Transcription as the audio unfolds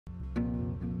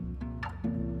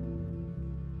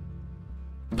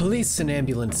Police and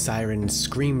ambulance sirens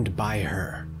screamed by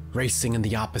her, racing in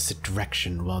the opposite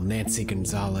direction while Nancy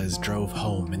Gonzalez drove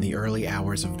home in the early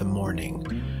hours of the morning,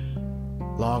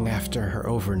 long after her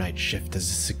overnight shift as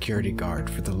a security guard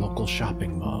for the local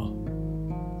shopping mall.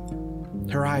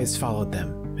 Her eyes followed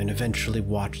them and eventually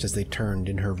watched as they turned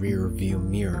in her rear-view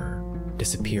mirror,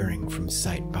 disappearing from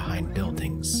sight behind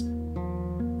buildings.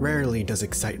 Rarely does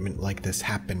excitement like this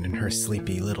happen in her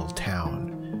sleepy little town,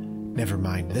 never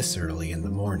mind this early in the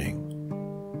morning.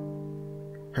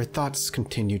 Her thoughts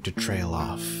continued to trail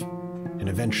off, and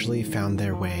eventually found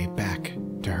their way back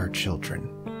to her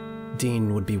children.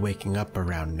 Dean would be waking up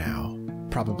around now,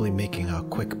 probably making a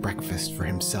quick breakfast for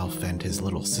himself and his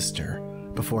little sister,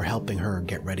 before helping her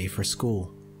get ready for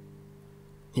school.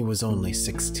 He was only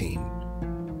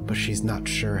 16, but she's not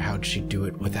sure how'd she do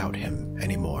it without him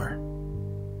anymore.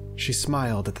 She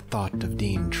smiled at the thought of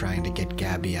Dean trying to get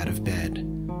Gabby out of bed,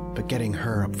 but getting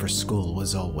her up for school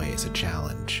was always a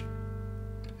challenge.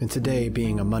 And today,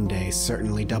 being a Monday,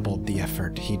 certainly doubled the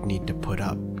effort he'd need to put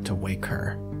up to wake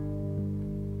her.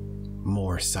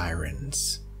 More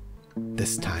sirens,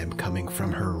 this time coming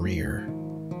from her rear.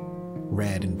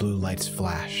 Red and blue lights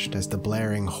flashed as the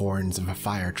blaring horns of a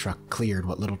fire truck cleared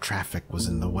what little traffic was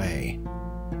in the way.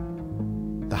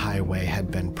 The highway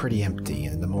had been pretty empty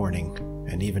in the morning,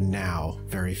 and even now,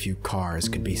 very few cars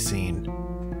could be seen.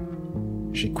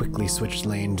 She quickly switched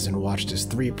lanes and watched as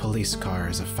 3 police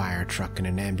cars, a fire truck, and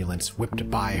an ambulance whipped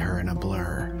by her in a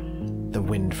blur, the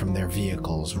wind from their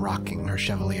vehicles rocking her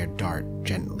Chevalier Dart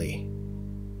gently.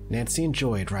 Nancy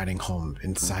enjoyed riding home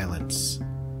in silence.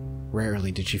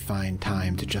 Rarely did she find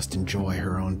time to just enjoy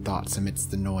her own thoughts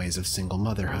amidst the noise of single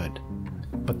motherhood.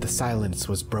 But the silence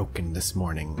was broken this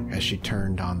morning as she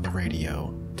turned on the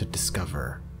radio to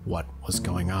discover what was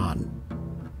going on.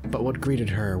 But what greeted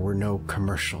her were no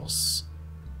commercials,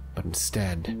 but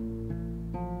instead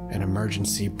an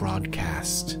emergency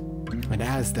broadcast. And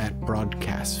as that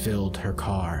broadcast filled her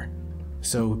car,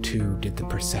 so too did the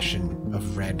procession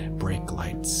of red brake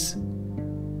lights.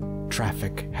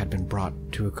 Traffic had been brought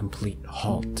to a complete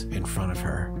halt in front of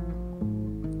her,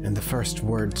 and the first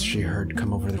words she heard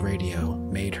come over the radio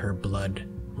made her blood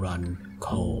run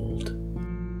cold.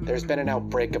 There's been an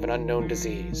outbreak of an unknown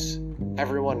disease.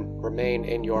 Everyone remain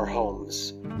in your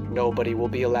homes. Nobody will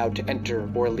be allowed to enter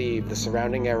or leave the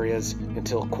surrounding areas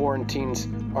until quarantines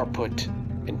are put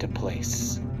into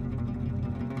place.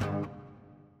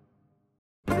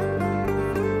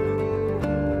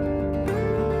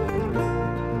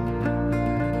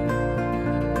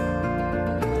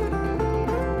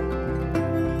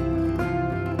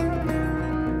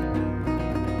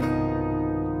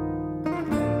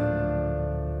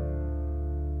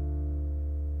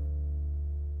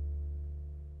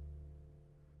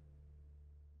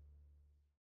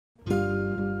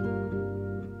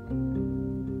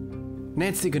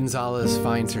 Nancy Gonzalez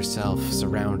finds herself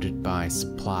surrounded by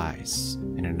supplies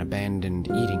in an abandoned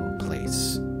eating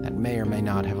place that may or may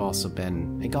not have also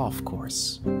been a golf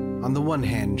course. On the one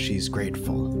hand, she's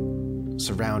grateful,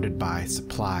 surrounded by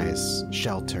supplies,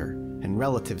 shelter, and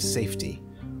relative safety,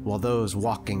 while those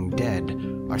walking dead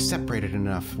are separated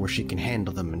enough where she can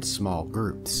handle them in small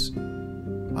groups.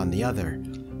 On the other,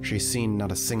 she's seen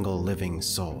not a single living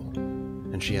soul,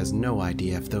 and she has no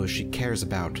idea if those she cares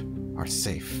about are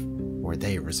safe where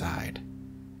they reside.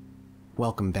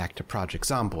 Welcome back to Project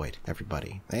Zomboid,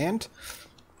 everybody. And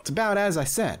it's about as I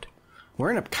said. We're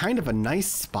in a kind of a nice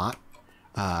spot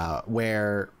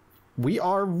where we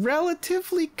are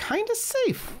relatively kind of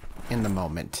safe in the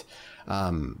moment.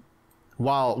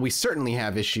 While we certainly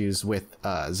have issues with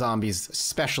zombies,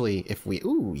 especially if we...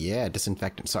 Ooh, yeah,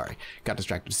 disinfectant, sorry. Got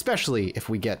distracted. Especially if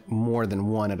we get more than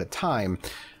one at a time.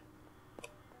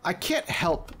 I can't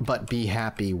help but be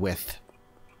happy with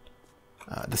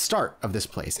the start of this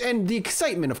place. And the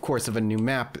excitement, of course, of a new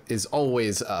map is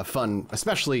always fun,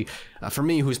 especially for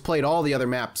me, who's played all the other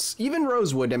maps, even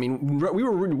Rosewood. I mean, we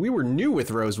were new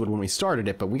with Rosewood when we started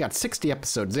it, but we got 60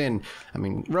 episodes in. I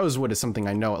mean, Rosewood is something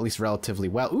I know at least relatively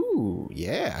well. Ooh,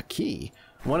 yeah, key.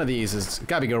 One of these has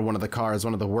got to go to one of the cars.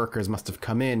 One of the workers must have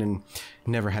come in and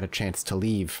never had a chance to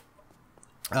leave.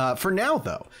 For now,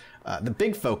 though, the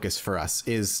big focus for us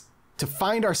is to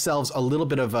find ourselves a little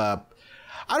bit of a...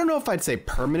 I don't know if I'd say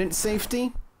permanent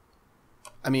safety.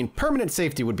 I mean, permanent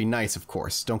safety would be nice, of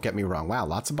course. Don't get me wrong. Wow,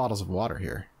 lots of bottles of water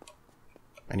here.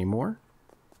 Any more?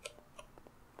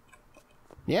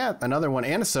 Yeah, another one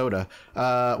and a soda.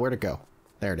 Where'd it go?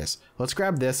 There it is. Let's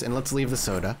grab this and let's leave the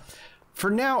soda. For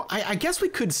now, I guess we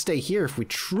could stay here if we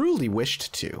truly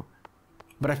wished to.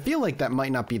 But I feel like that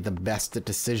might not be the best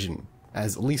decision,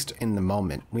 at least in the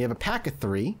moment. We have a pack of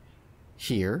 3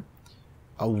 here.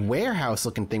 a warehouse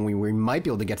looking thing where we might be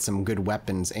able to get some good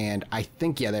weapons. And I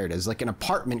think, yeah, there it is, like an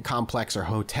apartment complex or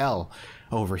hotel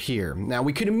over here. Now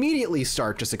we could immediately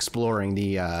start just exploring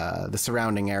the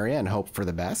surrounding area and hope for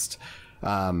the best.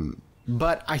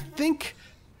 But I think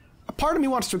a part of me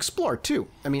wants to explore too.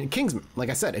 I mean, Kingsman, like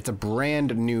I said, it's a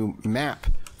brand new map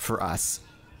for us.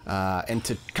 And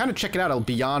to kind of check it out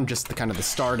beyond just the kind of the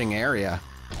starting area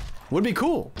would be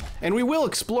cool. And we will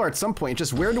explore at some point.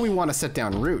 Just where do we want to set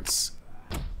down roots?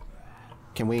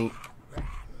 Can we?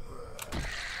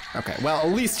 Okay, well,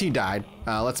 at least he died.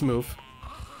 Let's move.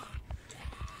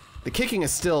 The kicking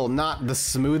is still not the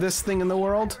smoothest thing in the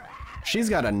world. She's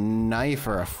got a knife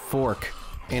or a fork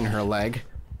in her leg.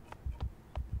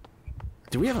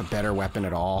 Do we have a better weapon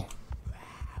at all?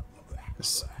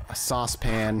 A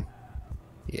saucepan.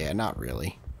 Yeah, not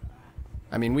really.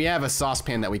 I mean, we have a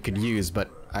saucepan that we could use,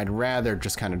 but I'd rather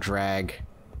just kind of drag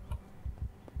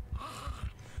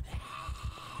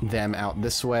them out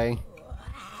this way.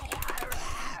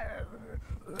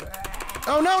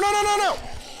 Oh, no, no, no, no, no!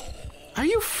 Are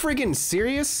you friggin'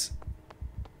 serious?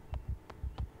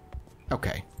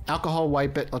 Okay. Alcohol,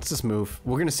 wipe it. Let's just move.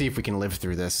 We're gonna see if we can live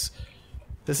through this.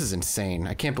 This is insane.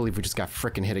 I can't believe we just got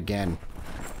frickin' hit again.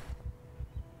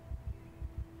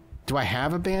 Do I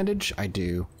have a bandage? I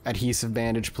do. Adhesive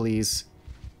bandage, please.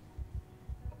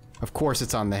 Of course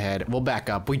it's on the head. We'll back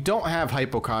up. We don't have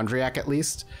hypochondriac, at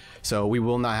least, so we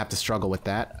will not have to struggle with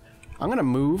that. I'm gonna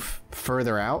move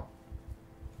further out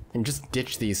and just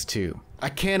ditch these two. I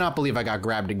cannot believe I got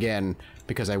grabbed again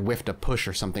because I whiffed a push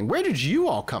or something. Where did you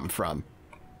all come from?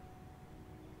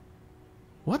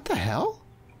 What the hell?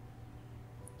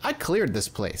 I cleared this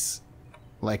place,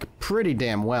 like, pretty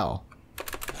damn well.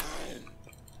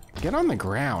 Get on the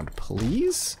ground,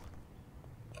 please.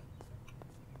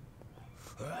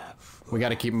 We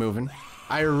gotta keep moving.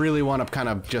 I really want to kind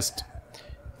of just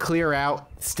clear out,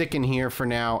 stick in here for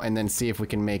now, and then see if we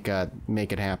can make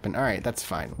it happen. All right, that's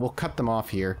fine. We'll cut them off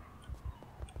here.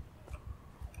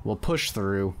 We'll push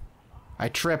through. I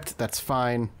tripped, that's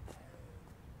fine.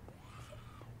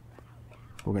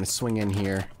 We're gonna swing in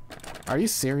here. Are you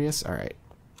serious? All right.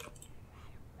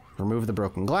 Remove the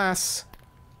broken glass.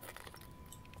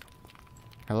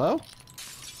 Hello?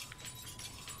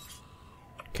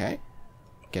 Okay.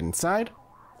 Get inside.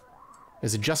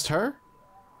 Is it just her?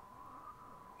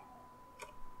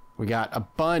 We got a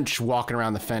bunch walking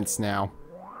around the fence now.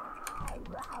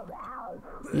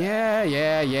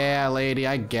 Yeah, lady,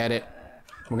 I get it.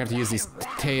 We're gonna have to use these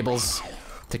tables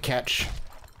to catch.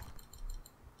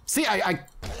 See,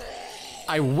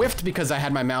 I whiffed because I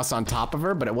had my mouse on top of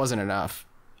her, but it wasn't enough.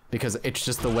 Because it's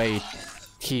just the way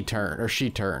he turned, or she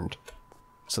turned.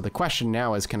 So the question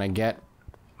now is, can I get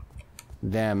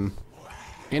them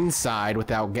inside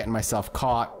without getting myself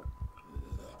caught?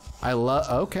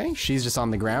 Okay, she's just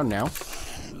on the ground now.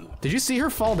 Did you see her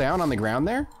fall down on the ground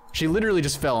there? She literally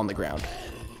just fell on the ground.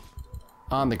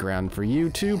 On the ground for you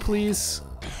too, please.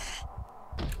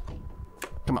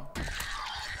 Come on.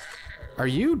 Are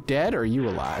you dead or are you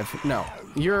alive? No,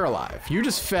 you're alive. You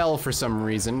just fell for some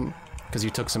reason because you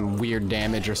took some weird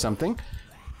damage or something.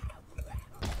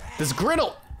 This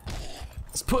griddle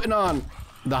is putting on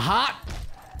the hot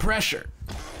pressure.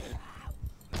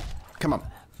 Come on.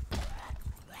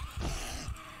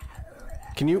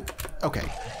 Can you? Okay.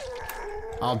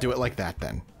 I'll do it like that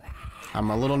then. I'm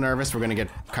a little nervous. We're gonna get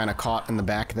kind of caught in the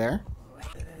back there.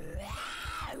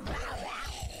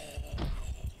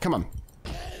 Come on.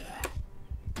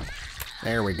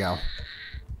 There we go.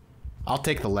 I'll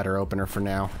take the letter opener for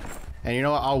now. And you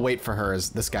know what? I'll wait for her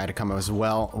as this guy to come as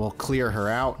well. We'll clear her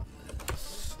out.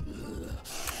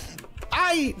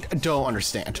 I don't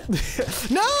understand.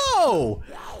 No!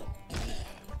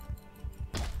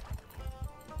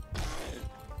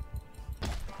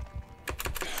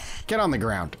 Get on the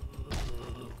ground.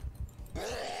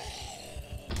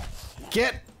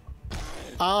 Get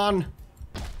on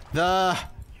the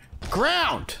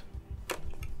ground!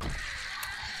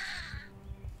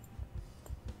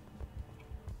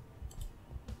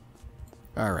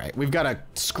 Alright, we've got a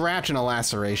scratch and a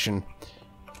laceration.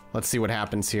 Let's see what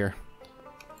happens here.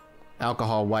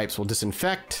 Alcohol wipes will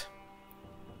disinfect.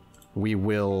 We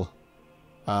will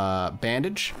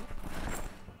bandage.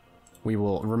 We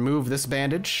will remove this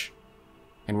bandage.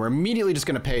 And we're immediately just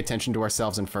going to pay attention to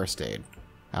ourselves in first aid.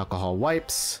 Alcohol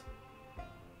wipes.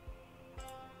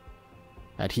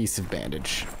 Adhesive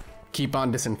bandage. Keep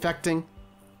on disinfecting.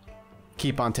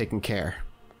 Keep on taking care.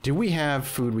 Do we have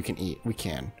food we can eat? We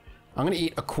can. I'm going to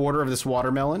eat a quarter of this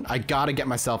watermelon. I got to get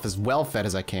myself as well fed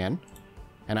as I can.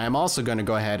 And I'm also going to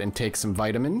go ahead and take some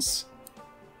vitamins.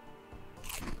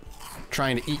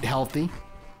 Trying to eat healthy.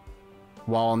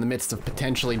 while in the midst of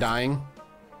potentially dying.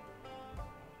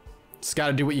 Just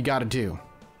gotta do what you gotta do.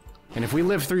 And if we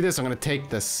live through this, I'm gonna take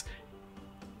this.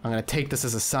 I'm gonna take this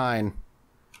as a sign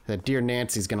that dear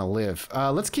Nancy's gonna live.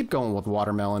 Let's keep going with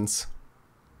watermelons.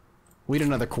 We eat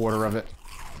another quarter of it.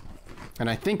 And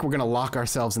I think we're gonna lock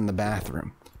ourselves in the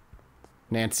bathroom.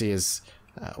 Nancy is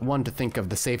one to think of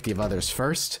the safety of others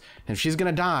first. And if she's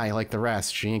gonna die like the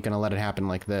rest, she ain't gonna let it happen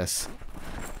like this.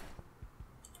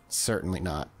 Certainly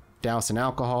not. Douse in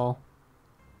alcohol.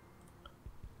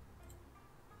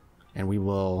 And we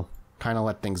will kind of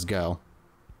let things go.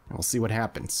 And we'll see what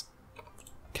happens.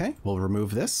 Okay, we'll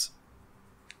remove this.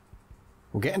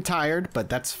 We're getting tired, but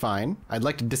that's fine. I'd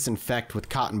like to disinfect with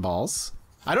cotton balls.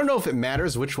 I don't know if it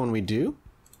matters which one we do.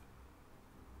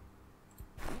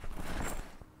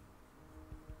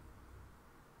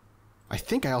 I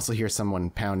think I also hear someone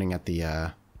pounding at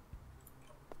the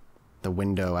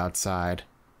window outside.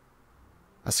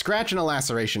 A scratch and a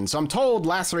laceration. So I'm told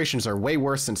lacerations are way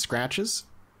worse than scratches.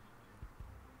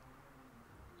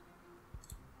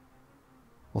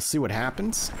 We'll see what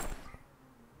happens.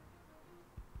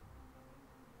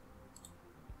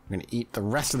 We're gonna eat the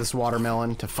rest of this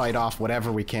watermelon to fight off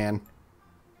whatever we can.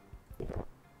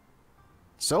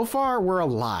 So far, we're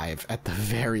alive at the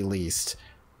very least.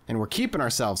 And we're keeping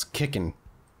ourselves kicking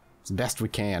as best we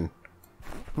can.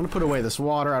 I'm gonna put away this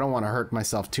water. I don't want to hurt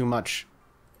myself too much.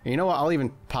 And you know what? I'll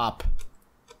even pop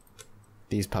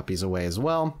these puppies away as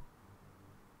well.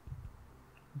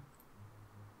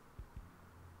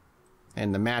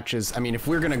 And the matches. I mean, if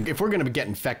we're gonna get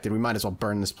infected, we might as well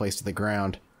burn this place to the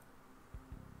ground.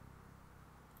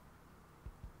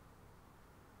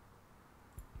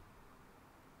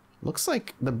 Looks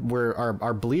like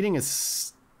our bleeding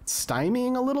is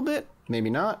stymieing a little bit. Maybe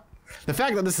not. The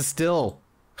fact that this is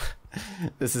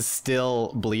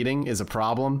still bleeding is a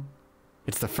problem.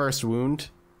 It's the first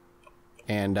wound,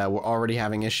 and we're already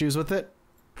having issues with it.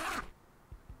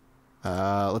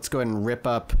 Let's go ahead and rip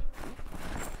up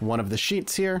one of the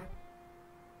sheets here.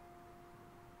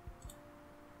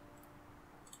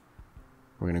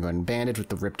 We're gonna go ahead and bandage with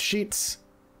the ripped sheets.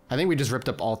 I think we just ripped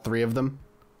up all 3 of them.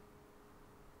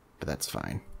 But that's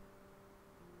fine.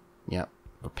 Yep,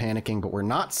 we're panicking, but we're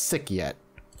not sick yet.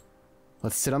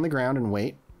 Let's sit on the ground and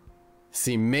wait.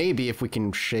 See, maybe if we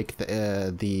can shake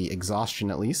the exhaustion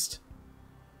at least.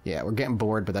 Yeah, we're getting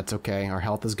bored, but that's okay. Our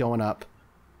health is going up.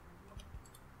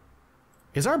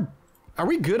 Are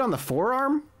we good on the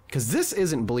forearm? Because this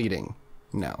isn't bleeding.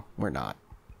 No, we're not.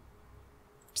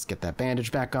 Just get that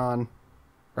bandage back on.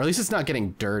 Or at least it's not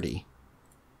getting dirty.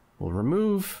 We'll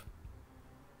remove.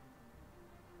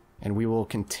 And we will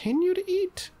continue to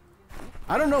eat.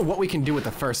 I don't know what we can do with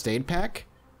the first aid pack.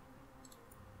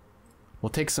 We'll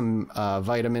take some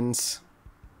vitamins.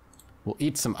 We'll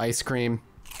eat some ice cream.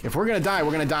 If we're gonna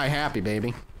die happy,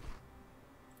 baby.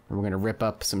 And we're gonna rip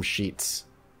up some sheets.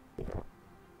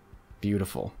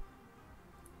 Beautiful.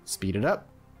 Speed it up.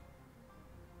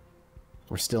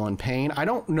 We're still in pain. I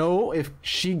don't know if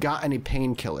she got any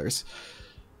painkillers.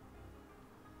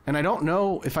 And I don't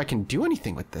know if I can do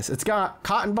anything with this. It's got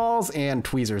cotton balls and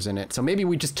tweezers in it. So maybe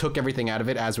we just took everything out of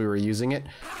it as we were using it.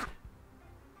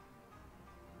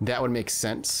 That would make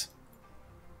sense.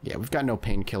 Yeah, we've got no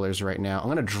painkillers right now. I'm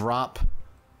gonna drop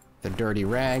the dirty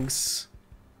rags.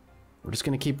 We're just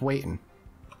gonna keep waiting.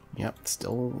 Yep,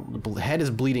 still, the head is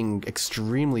bleeding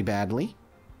extremely badly.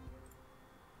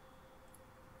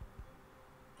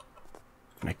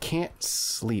 And I can't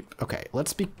sleep. Okay,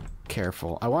 let's be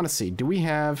careful. I want to see, do we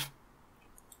have...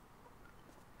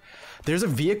 There's a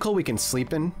vehicle we can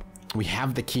sleep in. We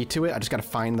have the key to it. I just gotta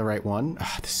find the right one.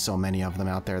 Ugh, there's so many of them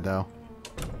out there, though.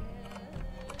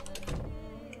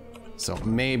 So,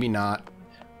 maybe not.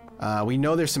 We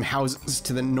know there's some houses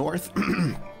to the north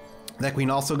that we can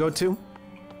also go to.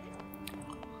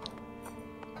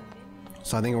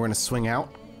 So I think we're gonna swing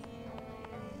out.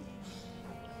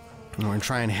 And we're gonna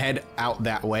try and head out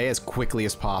that way as quickly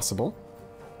as possible.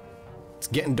 It's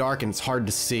getting dark and it's hard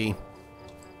to see.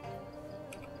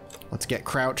 Let's get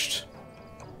crouched.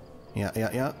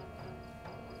 Yeah.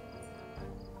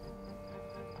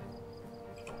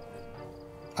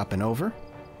 Up and over.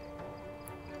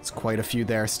 There's quite a few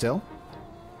there still.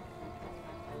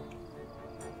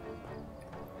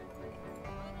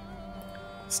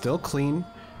 Still clean.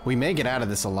 We may get out of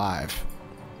this alive.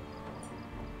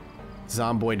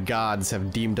 Zomboid gods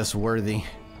have deemed us worthy.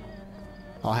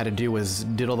 All I had to do was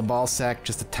diddle the ball sack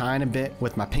just a tiny bit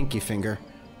with my pinky finger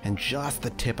and just the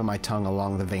tip of my tongue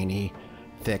along the veiny,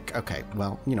 thick... Okay,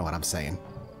 well, you know what I'm saying.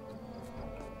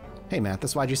 Hey,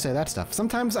 Mathis, why'd you say that stuff?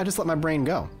 Sometimes I just let my brain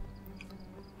go.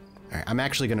 Alright, I'm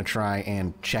actually gonna try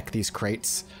and check these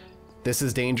crates This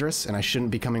is dangerous, and I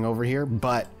shouldn't be coming over here,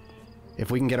 but if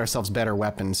we can get ourselves better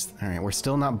weapons... Alright, we're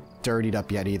still not dirtied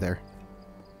up yet either.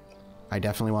 I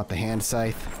definitely want the hand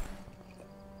scythe.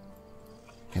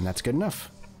 And that's good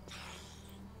enough.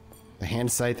 The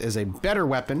hand scythe is a better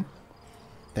weapon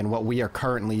than what we are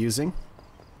currently using.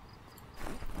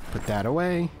 Put that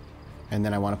away. And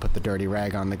then I want to put the dirty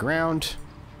rag on the ground.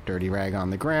 Dirty rag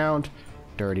on the ground.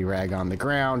 Dirty rag on the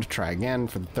ground. Try again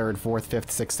for the 3rd, 4th, 5th,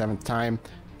 6th, 7th time.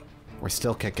 We're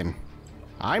still kicking.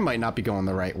 I might not be going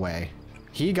the right way.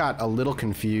 He got a little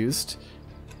confused.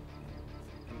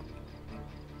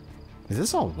 Is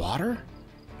this all water?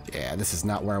 Yeah, this is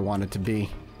not where I want it to be.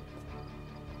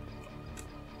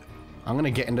 I'm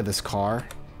gonna get into this car.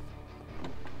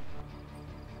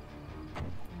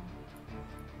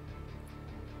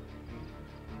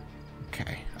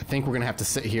 Okay, I think we're gonna have to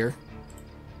sit here.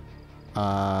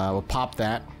 We'll pop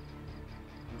that.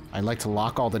 I'd like to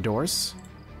lock all the doors.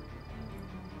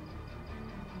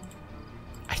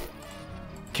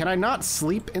 Can I not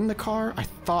sleep in the car? I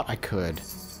thought I could.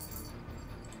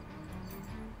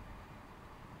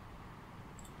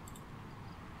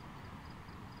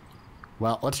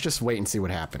 Well, let's just wait and see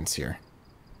what happens here.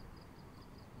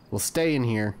 We'll stay in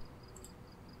here.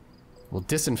 We'll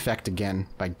disinfect again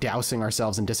by dousing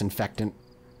ourselves in disinfectant.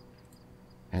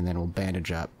 And then we'll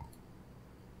bandage up.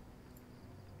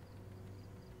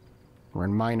 We're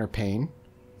in minor pain.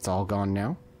 It's all gone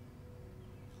now.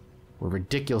 We're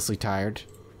ridiculously tired.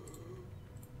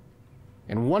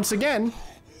 And once again...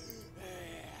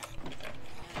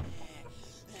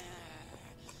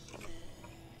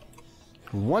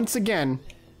 Once again...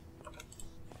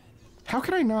 How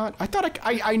can I not? I thought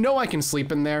I know I can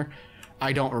sleep in there.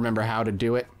 I don't remember how to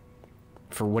do it.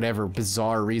 For whatever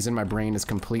bizarre reason, my brain is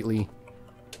completely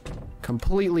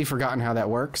forgotten how that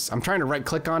works. I'm trying to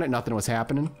right-click on it, nothing was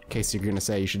happening. In case you're gonna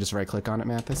say you should just right-click on it,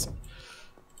 Mathis.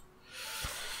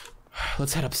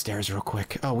 Let's head upstairs real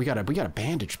quick. Oh, we got a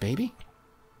bandage, baby.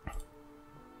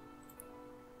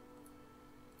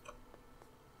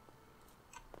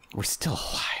 We're still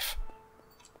alive.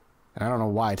 And I don't know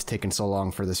why it's taken so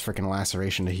long for this freaking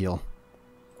laceration to heal.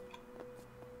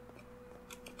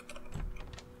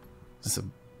 Is this a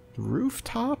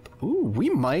rooftop? Ooh, we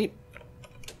might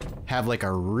have like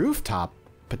a rooftop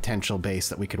potential base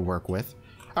that we could work with.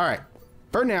 All right,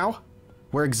 for now,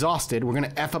 we're exhausted. We're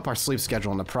gonna F up our sleep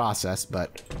schedule in the process,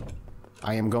 but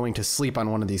I am going to sleep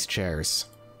on one of these chairs.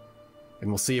 And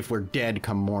we'll see if we're dead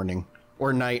come morning,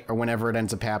 or night, or whenever it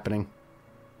ends up happening.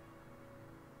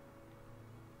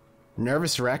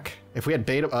 Nervous wreck. If we had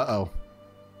beta... Uh-oh.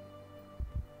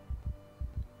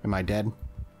 Am I dead?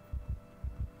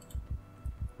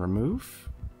 Remove?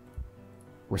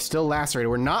 We're still lacerated.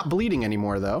 We're not bleeding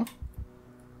anymore, though.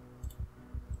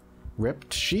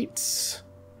 Ripped sheets.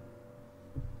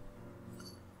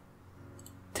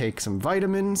 Take some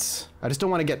vitamins. I just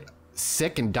don't want to get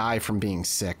sick and die from being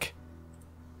sick.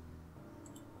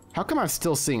 How come I'm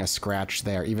still seeing a scratch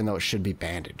there, even though it should be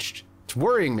bandaged? It's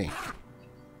worrying me.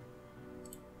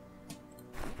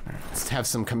 Let's have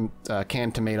some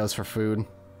canned tomatoes for food.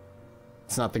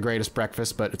 It's not the greatest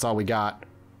breakfast, but it's all we got.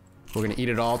 We're gonna eat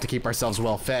it all to keep ourselves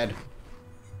well fed.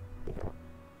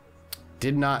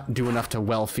 Did not do enough to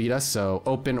well feed us, so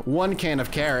open 1 can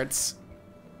of carrots.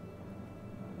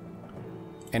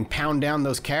 And pound down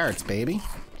those carrots, baby.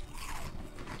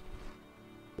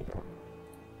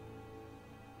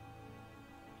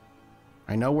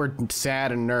 I know we're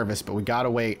sad and nervous, but we gotta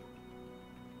wait.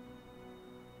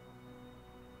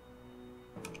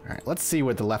 Alright, let's see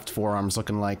what the left forearm's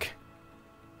looking like.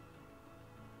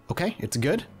 Okay, it's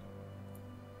good.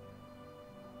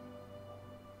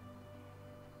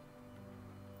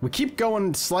 We keep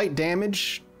going slight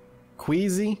damage.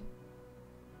 Queasy.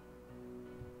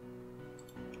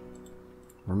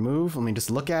 Remove. Let me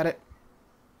just look at it.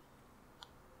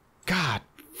 God,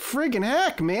 friggin'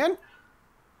 heck, man.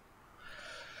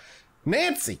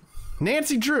 Nancy.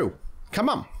 Nancy Drew. Come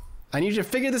on. I need you to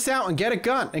figure this out and get it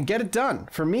done. And get it done.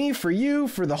 For me, for you,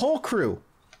 for the whole crew.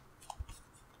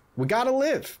 We gotta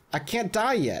live. I can't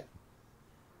die yet.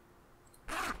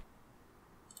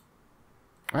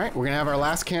 Alright, we're gonna have our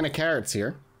last can of carrots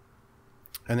here.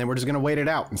 And then we're just gonna wait it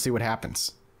out and see what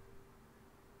happens.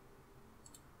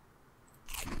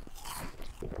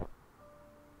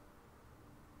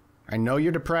 I know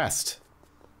you're depressed.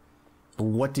 But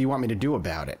what do you want me to do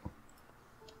about it?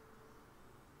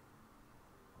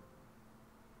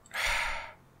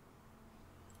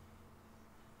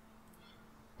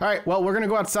 Alright, well, we're gonna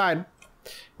go outside.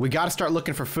 We gotta start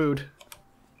looking for food.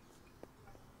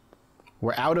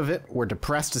 We're out of it. We're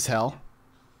depressed as hell.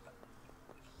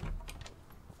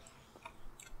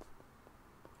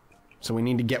 So we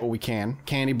need to get what we can.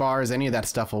 Candy bars, any of that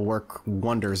stuff will work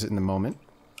wonders in the moment.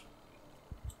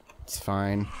 It's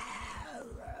fine.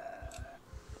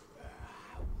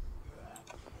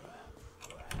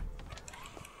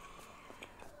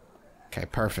 Okay,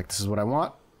 perfect. This is what I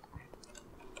want.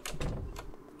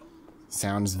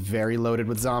 Sounds very loaded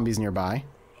with zombies nearby.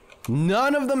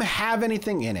 None of them have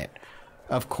anything in it.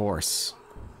 Of course.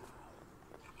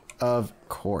 Of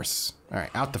course.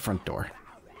 Alright, out the front door.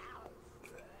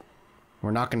 We're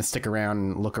not going to stick around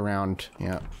and look around.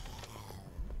 Yeah.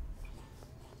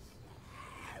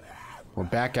 We're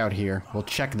back out here. We'll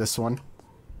check this one.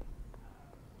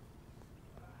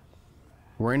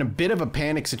 We're in a bit of a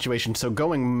panic situation, so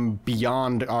going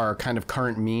beyond our kind of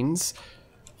current means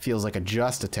feels like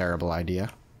just a terrible idea.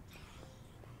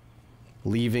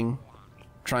 Leaving,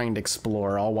 trying to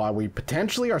explore, all while we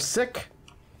potentially are sick.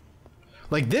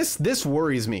 Like, this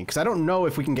worries me, because I don't know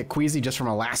if we can get queasy just from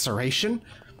a laceration.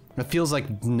 It feels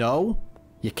like, no,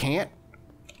 you can't.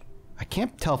 I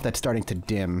can't tell if that's starting to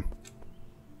dim.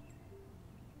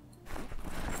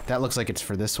 That looks like it's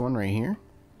for this one right here.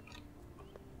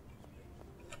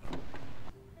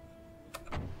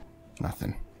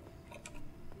 Nothing.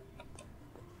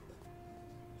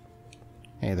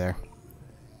 Hey there.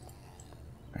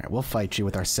 Alright, we'll fight you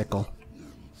with our sickle.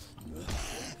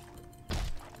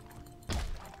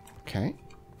 Okay.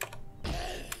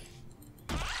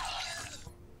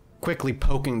 Quickly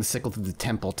poking the sickle through the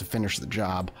temple to finish the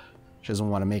job. She doesn't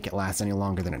want to make it last any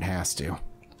longer than it has to.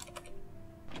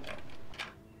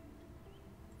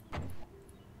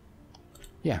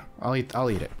 Yeah, I'll eat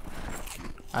it.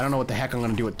 I don't know what the heck I'm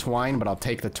going to do with twine, but I'll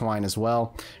take the twine as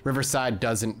well. Riverside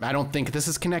doesn't... I don't think this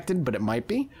is connected, but it might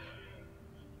be.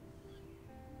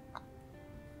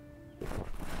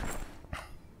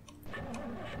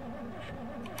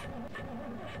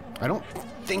 I don't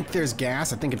think there's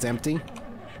gas. I think it's empty.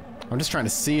 I'm just trying to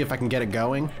see if I can get it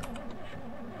going.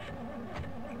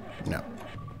 No.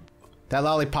 That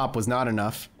lollipop was not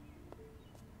enough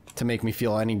to make me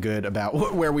feel any good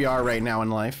about where we are right now in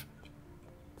life.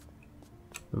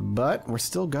 But we're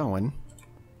still going.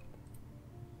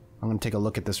 I'm gonna take a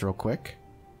look at this real quick.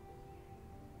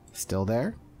 Still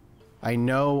there? I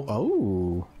know...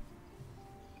 Oh.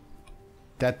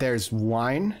 That there's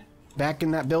wine back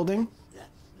in that building.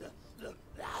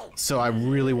 So I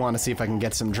really want to see if I can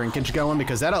get some drinkage going,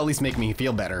 because that'll at least make me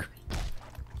feel better.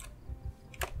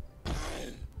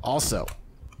 Also.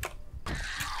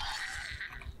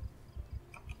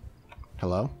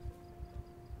 Hello?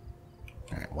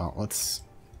 Alright, well, let's...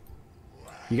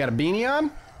 You got a beanie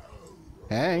on?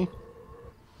 Hey.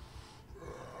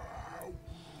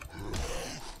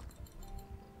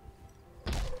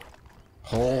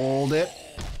 Hold it.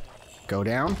 Go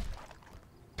down.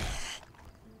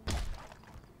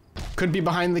 Could be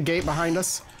behind the gate behind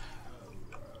us.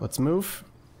 Let's move.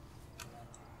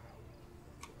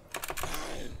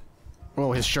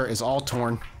 Oh, his shirt is all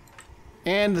torn.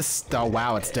 And this... Oh,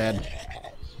 wow, it's dead.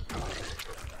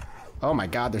 Oh my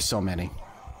god, there's so many.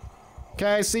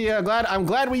 Okay, see ya. I'm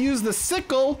glad we used the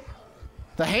sickle.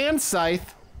 The hand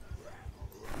scythe.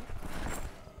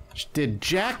 Which did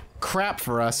jack crap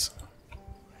for us.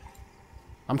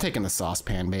 I'm taking the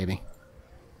saucepan, baby.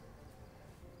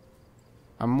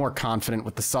 I'm more confident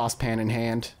with the saucepan in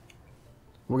hand.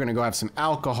 We're gonna go have some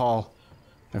alcohol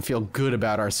and feel good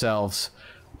about ourselves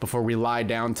before we lie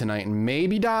down tonight and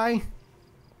maybe die.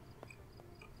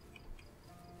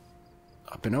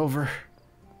 Up and over.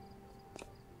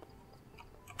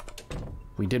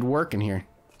 We did work in here.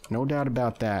 No doubt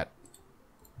about that.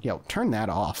 Yo, turn that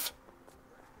off.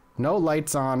 No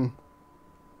lights on.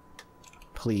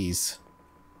 Please.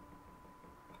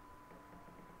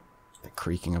 The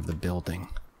creaking of the building.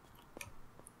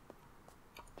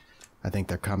 I think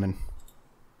they're coming.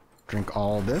 Drink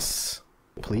all this,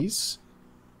 please.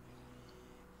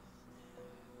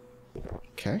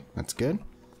 Okay, that's good.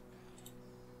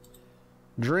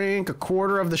 Drink a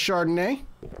quarter of the Chardonnay.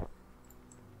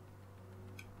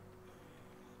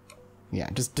 Yeah,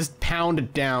 just pound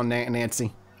it down,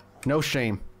 Nancy. No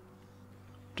shame.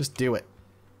 Just do it.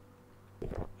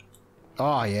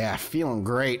 Oh yeah, feeling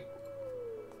great.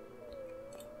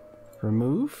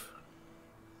 Remove?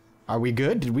 Are we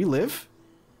good? Did we live?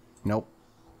 Nope.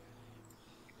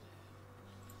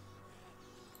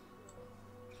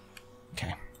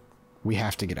 Okay. We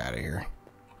have to get out of here.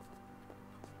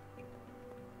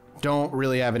 Don't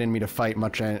really have it in me to fight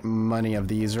many of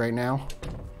these right now.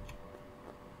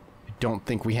 I don't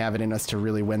think we have it in us to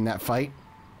really win that fight.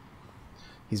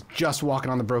 He's just walking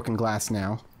on the broken glass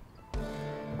now.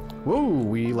 Whoa,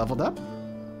 we leveled up.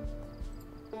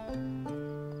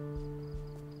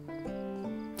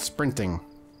 Sprinting.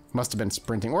 Must have been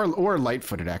sprinting, or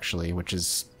light-footed, actually, which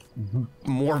is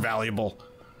more valuable,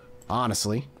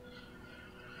 honestly.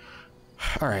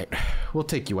 Alright, we'll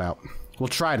take you out. We'll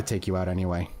try to take you out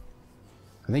anyway.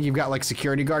 I think you've got, like,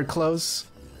 security guard clothes.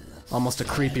 Almost a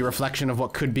creepy reflection of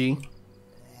what could be.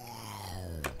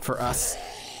 For us.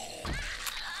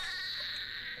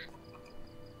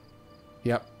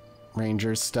 Yep.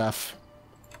 Rangers stuff.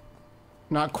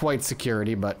 Not quite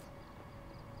security, but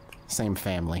same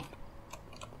family.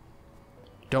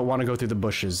 Don't want to go through the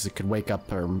bushes. It could wake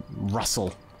up or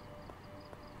rustle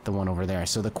the one over there.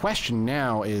 So the question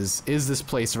now is this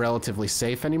place relatively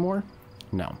safe anymore?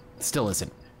 No, still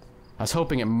isn't. I was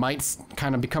hoping it might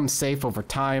kind of become safe over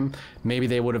time. Maybe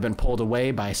they would have been pulled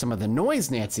away by some of the noise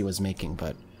Nancy was making,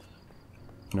 but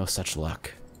no such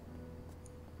luck.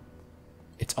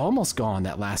 It's almost gone,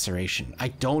 that laceration. I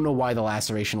don't know why the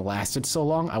laceration lasted so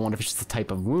long. I wonder if it's just the type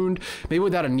of wound. Maybe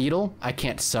without a needle, I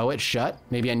can't sew it shut.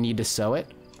 Maybe I need to sew it.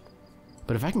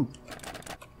 But if I can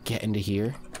get into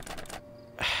here...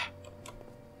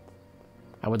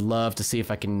 I would love to see if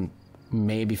I can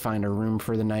maybe find a room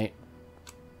for the night.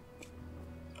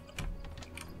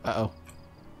 Uh-oh.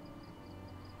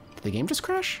 Did the game just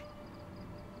crash?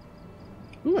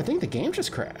 Ooh, I think the game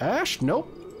just crashed.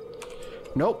 Nope.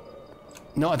 Nope.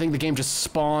 No, I think the game just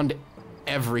spawned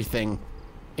everything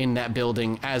in that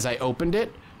building as I opened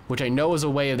it, which I know is a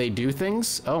way they do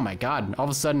things. Oh my god, all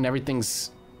of a sudden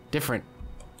everything's different.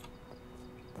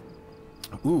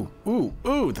 Ooh, ooh,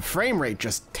 ooh, the frame rate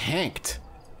just tanked.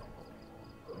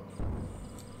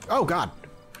 Oh god.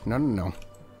 No, no, no.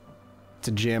 It's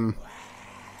a gym.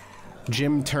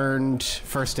 Gym turned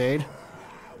first aid.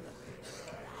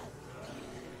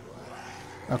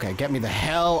 Okay, get me the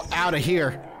hell out of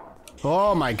here.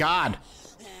 Oh my god.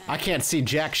 I can't see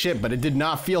jack shit, but it did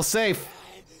not feel safe.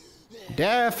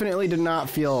 Definitely did not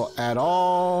feel at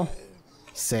all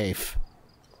safe.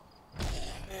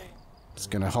 Just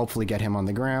gonna hopefully get him on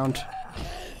the ground.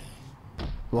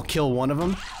 We'll kill one of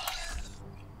them.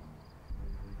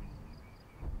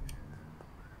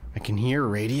 I can hear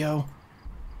radio.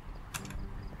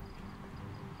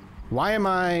 Why am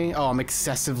I... Oh, I'm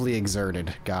excessively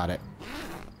exerted. Got it.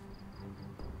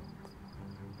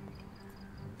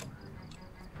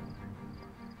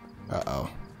 Uh-oh.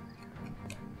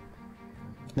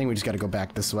 I think we just gotta go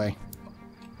back this way.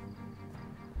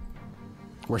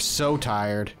 We're so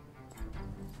tired.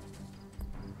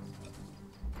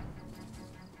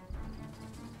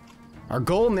 Our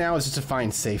goal now is just to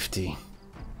find safety.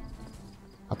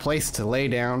 A place to lay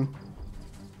down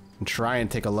and try and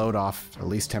take a load off, at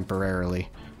least temporarily.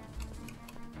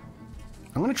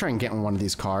 I'm gonna try and get in one of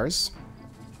these cars.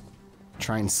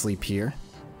 Try and sleep here.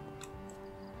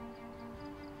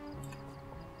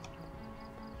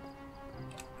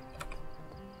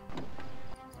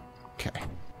 Okay.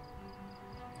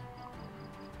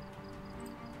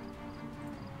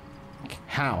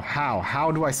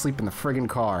 How do I sleep in the friggin'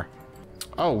 car?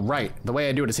 Oh, right. The way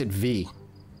I do it is hit V.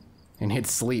 And hit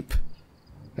sleep.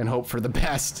 And hope for the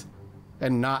best.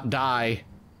 And not die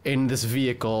in this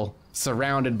vehicle,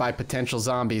 surrounded by potential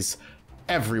zombies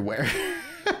everywhere.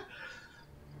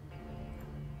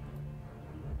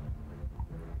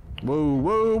 Whoa,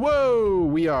 whoa, whoa!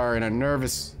 We are in a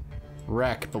nervous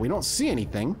wreck, but we don't see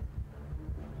anything.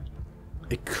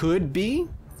 It could be.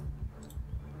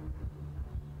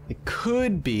 It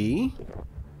could be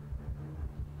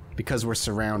because we're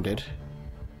surrounded.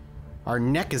 Our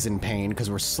neck is in pain because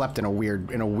we're slept in a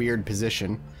weird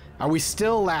position. Are we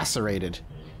still lacerated?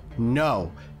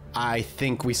 No. I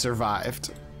think we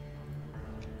survived.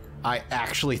 I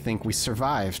actually think we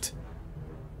survived.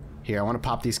 Here, I want to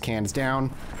pop these cans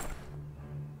down.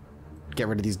 Get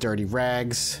rid of these dirty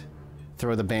rags.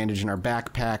 Throw the bandage in our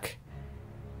backpack.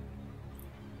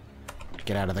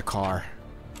 Get out of the car.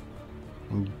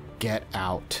 And get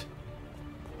out.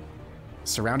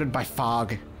 Surrounded by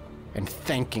fog and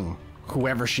thanking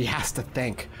whoever she has to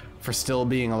thank for still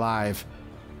being alive.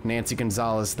 Nancy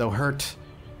Gonzalez, though hurt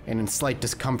and in slight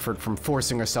discomfort from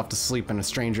forcing herself to sleep in a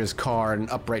stranger's car in an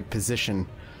upright position,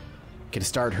 can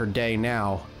start her day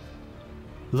now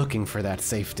looking for that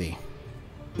safety.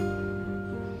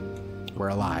 We're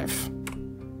alive.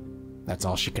 That's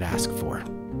all she could ask for.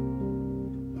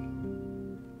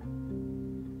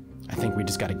 I think we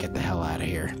just gotta get the hell out of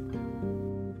here.